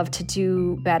really love to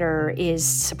do better is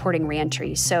supporting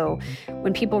reentry. So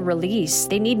when people release,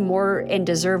 they need more and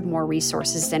deserve more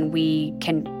resources than we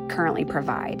can currently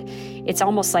provide. It's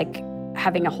almost like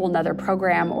having a whole nother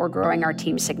program or growing our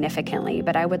team significantly.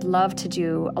 But I would love to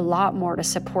do a lot more to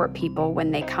support people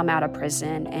when they come out of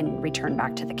prison and return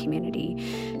back to the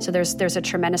community. So there's a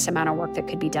tremendous amount of work that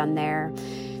could be done there.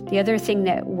 The other thing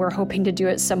that we're hoping to do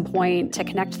at some point to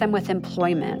connect them with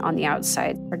employment on the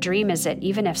outside. Our dream is that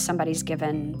even if somebody's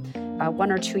given a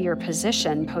 1 or 2 year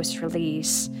position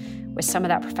post-release, with some of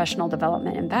that professional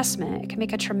development investment, it can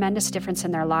make a tremendous difference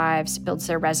in their lives, builds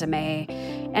their resume,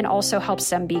 and also helps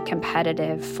them be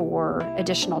competitive for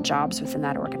additional jobs within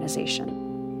that organization.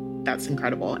 That's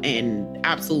incredible. And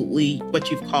absolutely what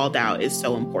you've called out is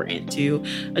so important to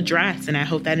address. And I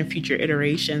hope that in future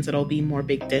iterations, it'll be more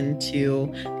baked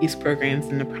into these programs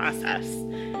in the process.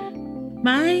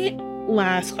 My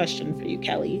last question for you,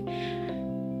 Kelly.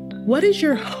 What is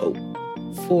your hope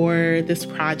for this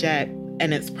project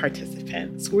and its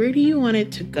participants? Where do you want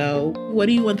it to go? What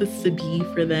do you want this to be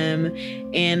for them?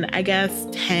 And I guess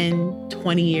 10,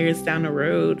 20 years down the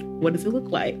road, what does it look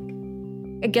like?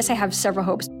 I guess I have several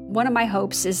hopes. One of my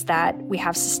hopes is that we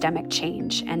have systemic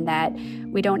change and that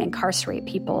we don't incarcerate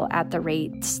people at the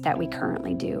rates that we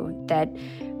currently do, that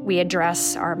we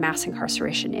address our mass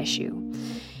incarceration issue.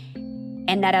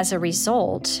 And that as a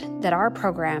result, that our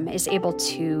program is able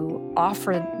to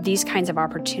offer these kinds of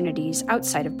opportunities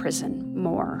outside of prison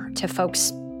more to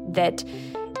folks that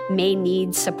may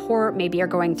need support, maybe are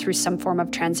going through some form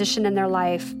of transition in their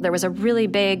life. There was a really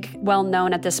big,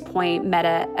 well-known at this point,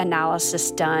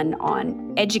 meta-analysis done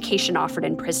on education offered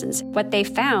in prisons. What they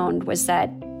found was that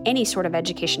any sort of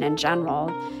education in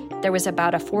general, there was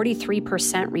about a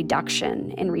 43%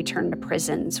 reduction in return to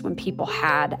prisons when people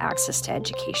had access to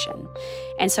education.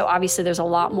 And so obviously there's a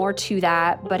lot more to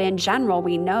that, but in general,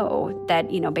 we know that,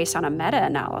 based on a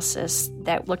meta-analysis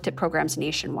that looked at programs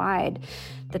nationwide,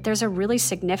 that there's a really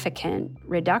significant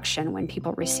reduction when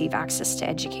people receive access to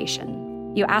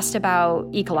education. You asked about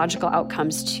ecological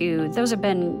outcomes too. Those have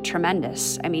been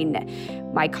tremendous. I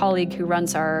mean, my colleague who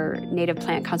runs our native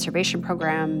plant conservation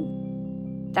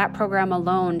program, that program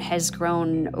alone has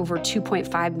grown over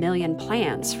 2.5 million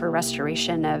plants for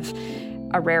restoration of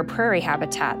a rare prairie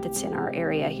habitat that's in our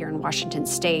area here in Washington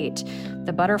State.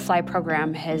 The butterfly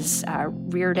program has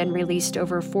reared and released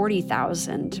over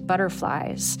 40,000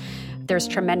 butterflies. There's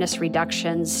tremendous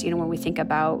reductions, when we think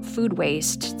about food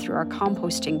waste through our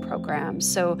composting program.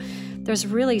 So there's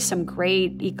really some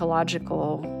great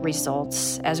ecological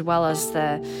results, as well as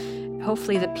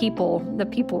hopefully the people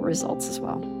results as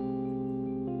well.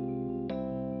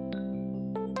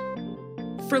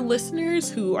 For listeners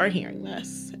who are hearing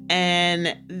this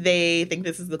and they think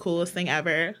this is the coolest thing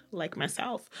ever, like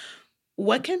myself,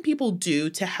 what can people do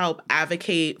to help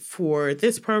advocate for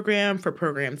this program, for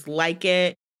programs like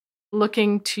it?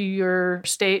 Looking to your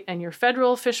state and your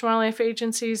federal fish and wildlife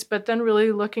agencies, but then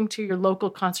really looking to your local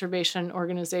conservation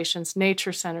organizations,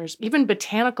 nature centers, even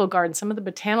botanical gardens. Some of the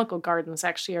botanical gardens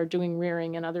actually are doing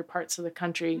rearing in other parts of the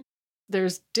country.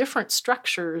 There's different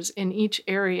structures in each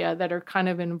area that are kind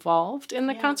of involved in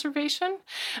the conservation.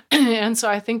 And so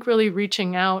I think really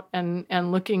reaching out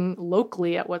and looking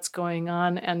locally at what's going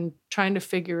on and trying to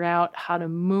figure out how to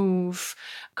move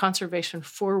conservation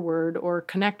forward or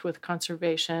connect with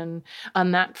conservation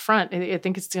on that front. I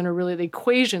think it's going to really, the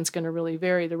equation's going to really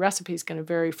vary. The recipe's going to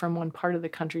vary from one part of the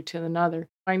country to another.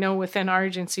 I know within our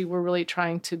agency, we're really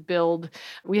trying to build,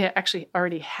 we actually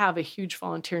already have a huge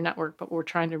volunteer network, but we're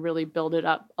trying to really build it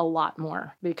up a lot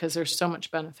more because there's so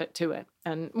much benefit to it.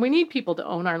 And we need people to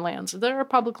own our lands. They're our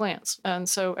public lands. And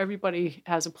so everybody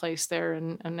has a place there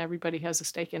and everybody has a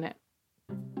stake in it.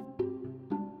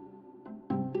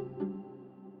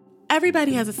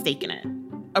 Everybody has a stake in it.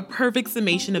 A perfect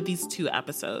summation of these two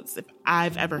episodes, if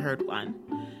I've ever heard one.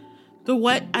 But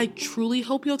what I truly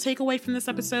hope you'll take away from this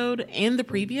episode and the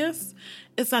previous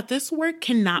is that this work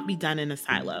cannot be done in a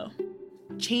silo.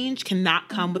 Change cannot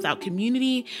come without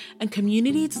community, and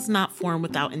community does not form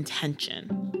without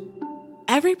intention.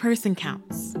 Every person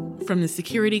counts, from the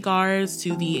security guards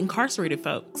to the incarcerated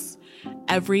folks.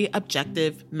 Every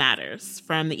objective matters,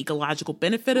 from the ecological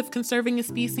benefit of conserving a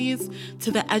species to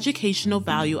the educational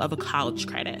value of a college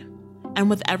credit. And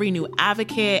with every new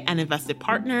advocate and invested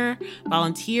partner,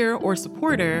 volunteer, or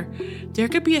supporter, there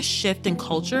could be a shift in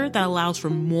culture that allows for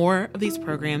more of these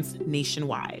programs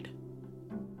nationwide.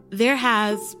 There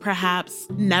has perhaps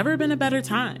never been a better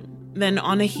time than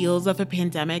on the heels of a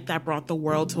pandemic that brought the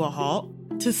world to a halt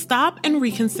to stop and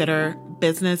reconsider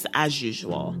business as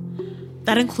usual.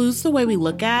 That includes the way we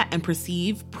look at and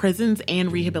perceive prisons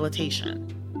and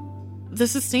rehabilitation. The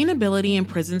Sustainability in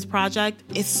Prisons Project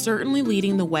is certainly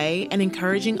leading the way and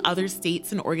encouraging other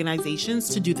states and organizations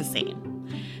to do the same.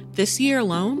 This year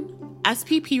alone,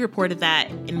 SPP reported that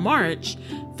in March,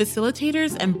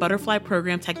 facilitators and butterfly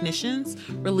program technicians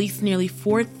released nearly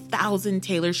 4,000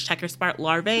 Taylor's checker spot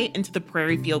larvae into the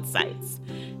prairie field sites.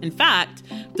 In fact,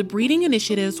 the breeding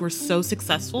initiatives were so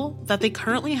successful that they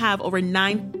currently have over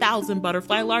 9,000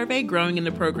 butterfly larvae growing in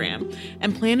the program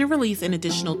and plan to release an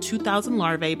additional 2,000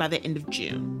 larvae by the end of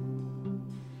June.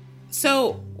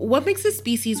 So, what makes a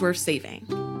species worth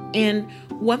saving? and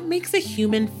what makes a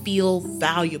human feel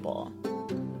valuable.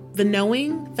 The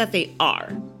knowing that they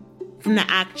are, from the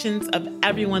actions of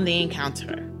everyone they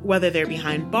encounter, whether they're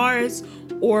behind bars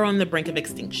or on the brink of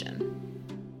extinction.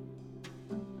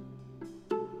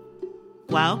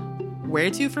 Well, where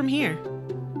to from here?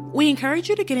 We encourage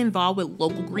you to get involved with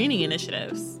local greening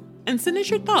initiatives and send us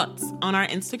your thoughts on our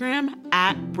Instagram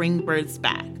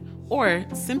 @BringBirdsBack, or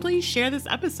simply share this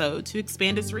episode to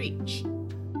expand its reach.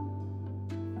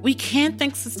 We can't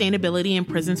thank Sustainability in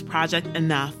Prisons Project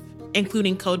enough,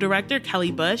 including co-director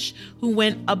Kelly Bush, who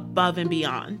went above and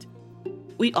beyond.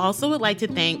 We also would like to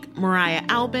thank Mariah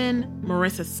Albin,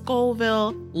 Marissa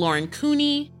Scoville, Lauren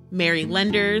Cooney, Mary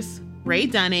Lenders, Ray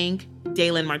Dunning,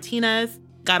 Dalen Martinez,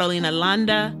 Carolina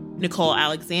Landa, Nicole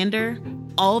Alexander,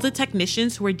 all the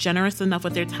technicians who were generous enough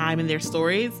with their time and their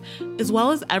stories, as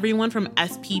well as everyone from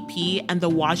SPP and the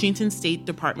Washington State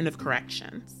Department of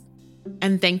Corrections.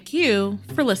 And thank you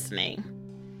for listening.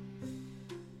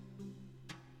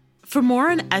 For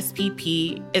more on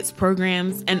SPP, its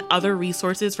programs, and other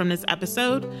resources from this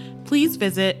episode, please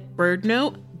visit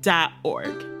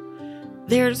birdnote.org.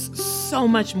 There's so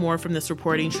much more from this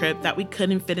reporting trip that we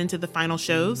couldn't fit into the final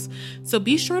shows, so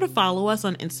be sure to follow us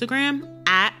on Instagram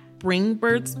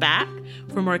 @BringBirdsBack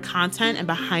for more content and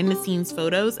behind-the-scenes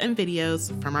photos and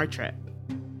videos from our trip.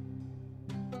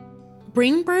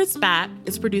 Bring Birds Back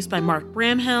is produced by Mark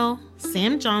Bramhill,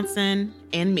 Sam Johnson,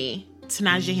 and me,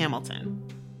 Tanaja Hamilton.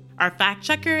 Our fact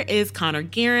checker is Connor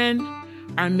Guerin,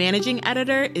 our managing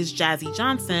editor is Jazzy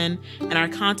Johnson, and our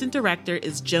content director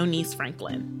is Jonice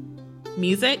Franklin.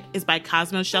 Music is by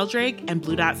Cosmo Sheldrake and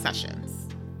Blue Dot Sessions.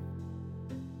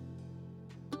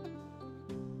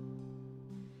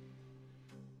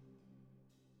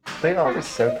 They are always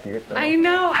so cute, though. I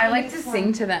know. I like to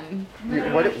sing to them.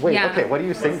 Okay, what do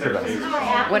you sing to them?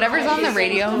 Whatever's on the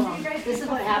radio.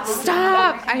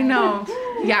 Stop! I know.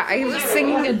 Yeah, I was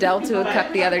singing Adele to a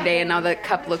cup the other day, and now the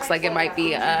cup looks like it might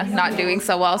be not doing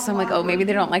so well, so I'm like, oh, maybe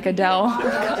they don't like Adele.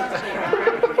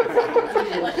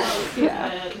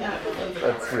 Yeah.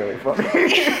 That's really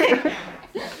funny.